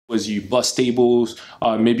Was you bus tables,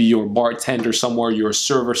 maybe you're a bartender somewhere, you're a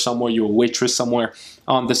server somewhere, you're a waitress somewhere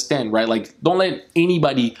on the stand, right? Like, don't let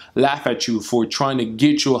anybody laugh at you for trying to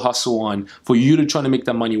get you a hustle on, for you to try to make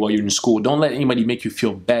that money while you're in school. Don't let anybody make you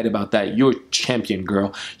feel bad about that. You're a champion,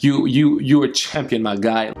 girl. You're a champion, my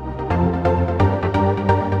guy.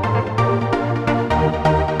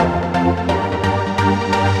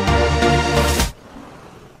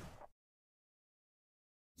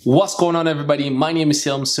 What's going on, everybody? My name is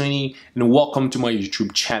Salem, Soni, and welcome to my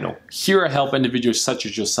YouTube channel. Here I help individuals such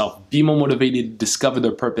as yourself be more motivated, discover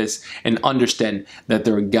their purpose, and understand that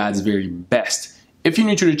they're God's very best. If you're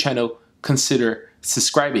new to the channel, consider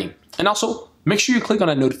subscribing. And also, make sure you click on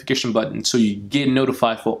that notification button so you get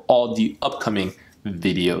notified for all the upcoming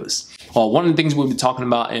videos. One of the things we'll be talking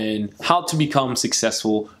about in how to become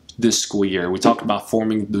successful this school year. We talked about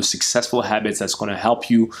forming those successful habits that's going to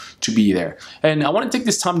help you to be there. And I want to take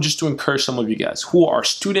this time just to encourage some of you guys who are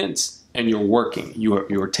students and you're working.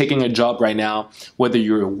 You're taking a job right now, whether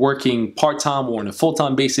you're working part-time or on a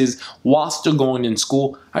full-time basis while still going in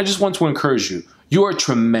school. I just want to encourage you. You're a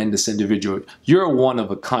tremendous individual. You're one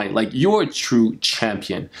of a kind. Like, you're a true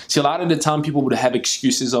champion. See, a lot of the time people would have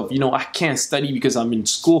excuses of, I can't study because I'm in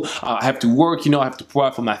school. I have to work, I have to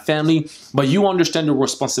provide for my family. But you understand the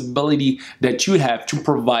responsibility that you have to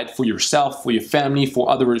provide for yourself, for your family, for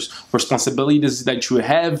others, responsibilities that you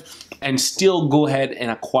have, and still go ahead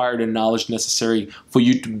and acquire the knowledge necessary for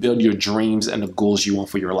you to build your dreams and the goals you want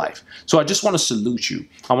for your life. So I just want to salute you.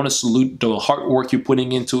 I want to salute the hard work you're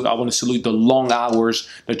putting into it. I want to salute the long hours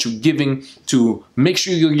that you're giving to make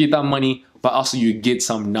sure you get that money, but also you get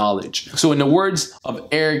some knowledge. So in the words of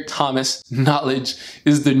Eric Thomas, knowledge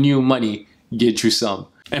is the new money. Get you some.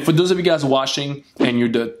 And for those of you guys watching and you're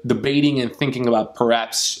debating and thinking about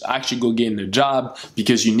perhaps actually go getting a job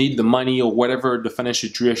because you need the money or whatever the financial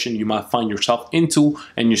situation you might find yourself into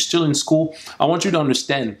and you're still in school, I want you to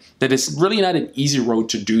understand that it's really not an easy road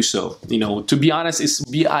to do so. To be honest, it's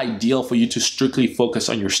be ideal for you to strictly focus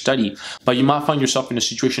on your study, but you might find yourself in a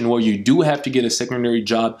situation where you do have to get a secondary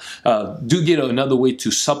job, do get another way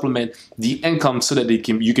to supplement the income so that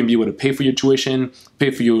you can be able to pay for your tuition,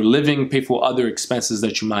 pay for your living, pay for other expenses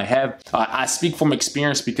that you might have. I speak from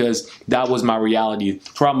experience because that was my reality.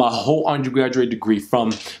 Throughout my whole undergraduate degree,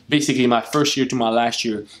 from basically my first year to my last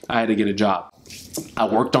year, I had to get a job. I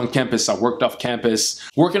worked on campus, I worked off campus.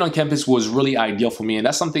 Working on campus was really ideal for me, and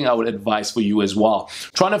that's something I would advise for you as well.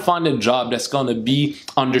 Trying to find a job that's going to be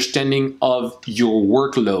understanding of your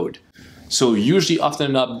workload. So usually,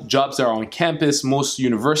 often enough, jobs that are on campus, most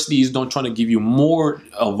universities don't try to give you more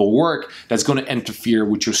of a work that's going to interfere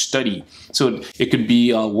with your study. So it could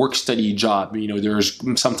be a work study job. There's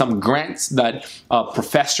sometimes grants that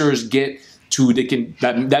professors get to,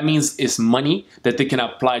 that means it's money that they can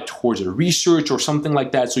apply towards a research or something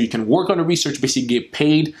like that. So you can work on the research, basically get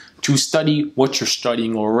paid to study what you're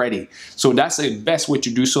studying already. So that's the best way to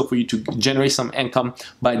do so for you to generate some income,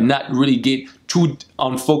 but not really get too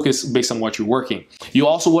unfocused based on what you're working. You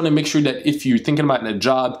also want to make sure that if you're thinking about a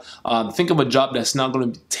job, think of a job that's not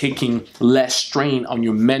going to be taking less strain on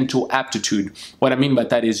your mental aptitude. What I mean by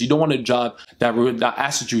that is you don't want a job that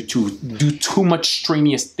asks you to do too much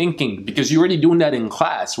strenuous thinking, because you're already doing that in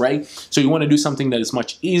class, right? So you want to do something that is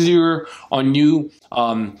much easier on you.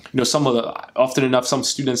 Often enough, some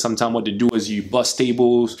students sometimes what they do is you bus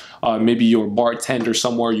tables, maybe you're a bartender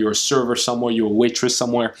somewhere, you're a server somewhere, you're a waitress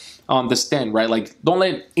somewhere on the stand, right? Like, don't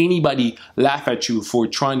let anybody laugh at you for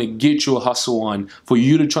trying to get you a hustle on, for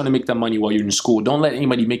you to try to make that money while you're in school. Don't let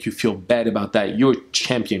anybody make you feel bad about that. You're a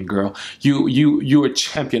champion, girl. You're a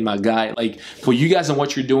champion, my guy. Like, for you guys and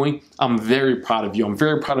what you're doing, I'm very proud of you. I'm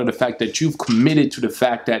very proud of the fact that you've committed to the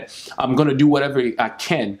fact that I'm gonna do whatever I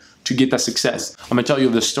can to get that success. I'm gonna tell you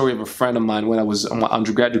the story of a friend of mine when I was on my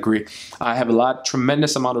undergrad degree. I have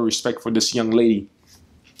tremendous amount of respect for this young lady.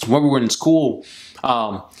 When we were in school,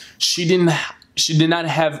 she did not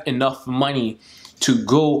have enough money to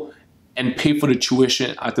go and pay for the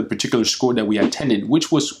tuition at the particular school that we attended,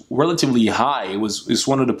 which was relatively high. It's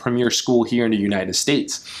one of the premier schools here in the United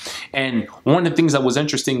States. And one of the things that was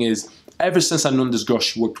interesting is, ever since I've known this girl,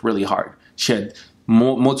 she worked really hard. She had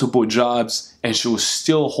multiple jobs, and she was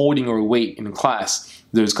still holding her weight in class.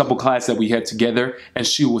 There's a couple classes that we had together, and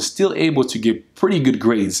she was still able to get pretty good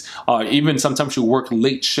grades. Even sometimes she worked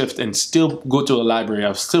late shift and still go to the library.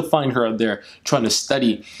 I still find her out there trying to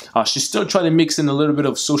study. She still tried to mix in a little bit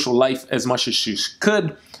of social life as much as she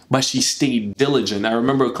could, but she stayed diligent. I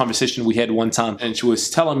remember a conversation we had one time, and she was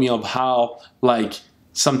telling me of how, like,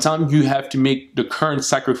 sometimes you have to make the current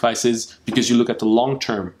sacrifices because you look at the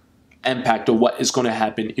long-term impact of what is going to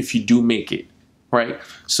happen if you do make it, right?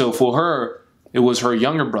 So for her, It was her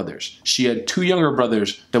younger brothers. She had two younger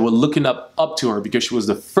brothers that were looking up to her because she was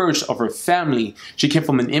the first of her family. She came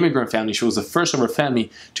from an immigrant family. She was the first of her family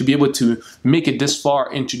to be able to make it this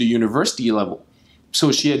far into the university level.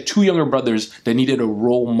 So she had two younger brothers that needed a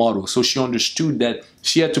role model. So she understood that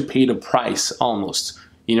she had to pay the price almost.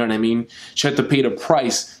 You know what I mean? She had to pay the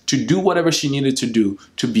price to do whatever she needed to do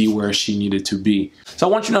to be where she needed to be. So I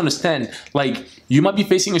want you to understand, like, you might be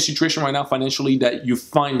facing a situation right now financially that you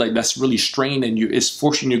find like that's really strained and it's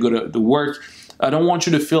forcing you to go to work. I don't want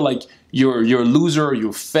you to feel like you're a loser, or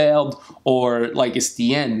you failed, or like it's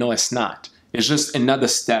the end. No, it's not. It's just another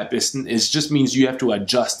step. It just means you have to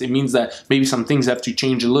adjust. It means that maybe some things have to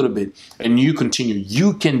change a little bit and you continue.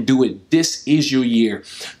 You can do it. This is your year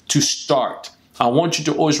to start. I want you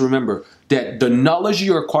to always remember that the knowledge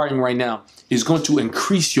you're acquiring right now is going to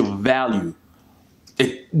increase your value.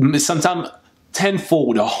 Sometimes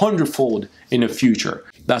tenfold, 100-fold in the future.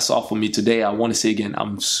 That's all for me today. I want to say again,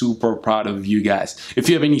 I'm super proud of you guys. If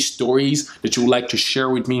you have any stories that you would like to share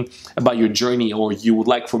with me about your journey, or you would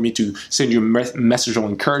like for me to send you a message of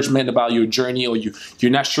encouragement about your journey, or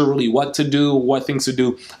you're not sure really what to do, what things to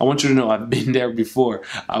do, I want you to know I've been there before.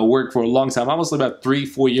 I worked for a long time. I was about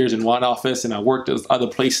 3-4 years in one office, and I worked at other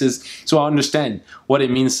places. So I understand what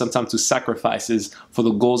it means sometimes to sacrifices for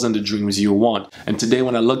the goals and the dreams you want. And today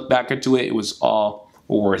when I look back into it, it was all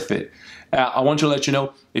worth it. I want to let you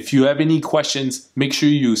know, if you have any questions, make sure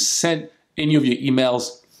you send any of your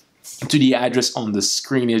emails to the address on the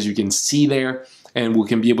screen, as you can see there, and we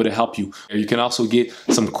can be able to help you. You can also get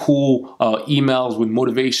some cool emails with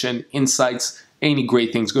motivation, insights, any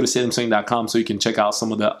great things. Go to salemsoni.com so you can check out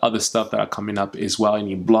some of the other stuff that are coming up as well,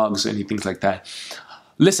 any blogs, any things like that.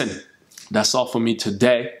 Listen, that's all for me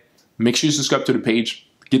today. Make sure you subscribe to the page,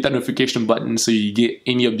 get that notification button so you get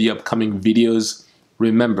any of the upcoming videos.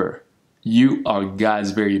 Remember, you are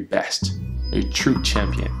God's very best, a true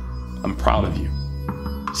champion. I'm proud of you.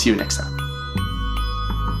 See you next time.